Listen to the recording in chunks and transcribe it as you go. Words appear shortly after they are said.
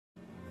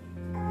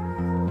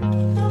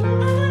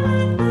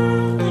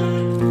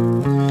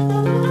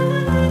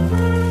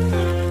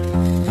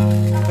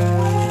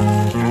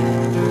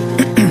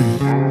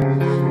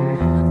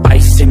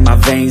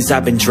years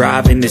I've been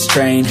driving this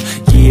train,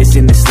 years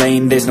in this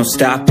lane, there's no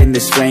stopping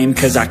this flame.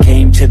 Cause I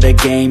came to the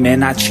game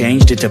and I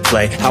changed it to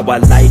play how I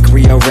like,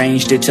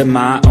 rearranged it to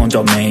my own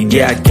domain.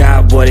 Yeah, I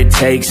got what it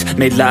takes,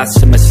 made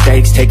lots of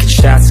mistakes, taking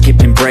shots,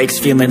 skipping breaks,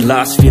 feeling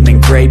lost, feeling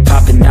great,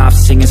 popping off,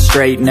 singing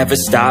straight, never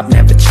stopped,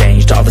 never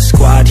changed. All the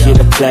squad here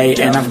to play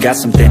and I've got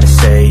something to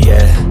say,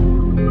 yeah.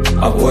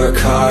 I work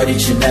hard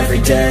each and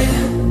every day,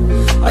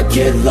 I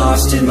get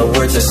lost in the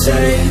words I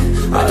say.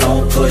 I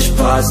don't push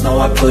pause, no,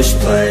 I push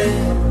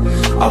play.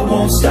 I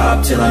won't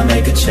stop till I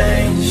make a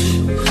change.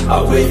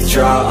 I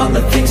withdraw on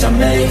the things I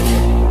make.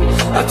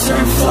 I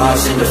turn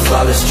flaws into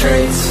flawless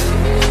traits.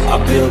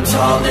 I build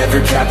tall, never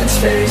capped in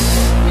space.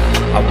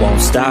 I won't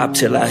stop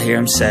till I hear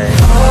him say,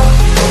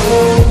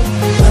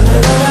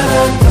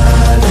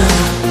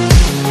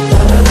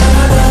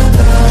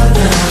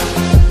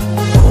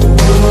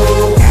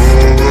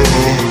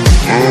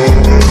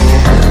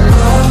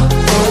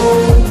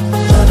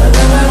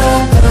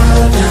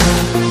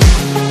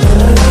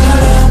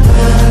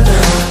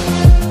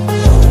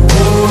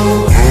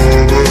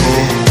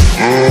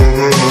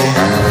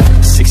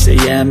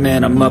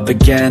 and I'm up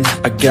again.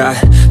 I got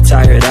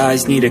tired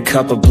eyes, need a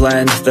cup of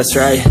blend. That's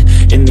right,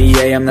 in the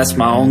AM, that's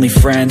my only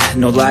friend.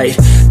 No light,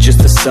 just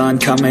the sun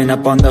coming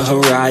up on the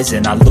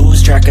horizon. I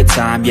lose track of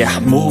time, yeah,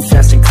 I move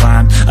fast and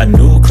climb a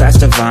new class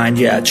divine,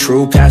 yeah,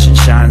 true passion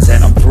shines.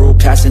 And I'm through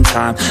passing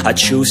time, I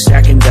choose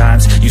stacking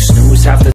dimes. You snooze half the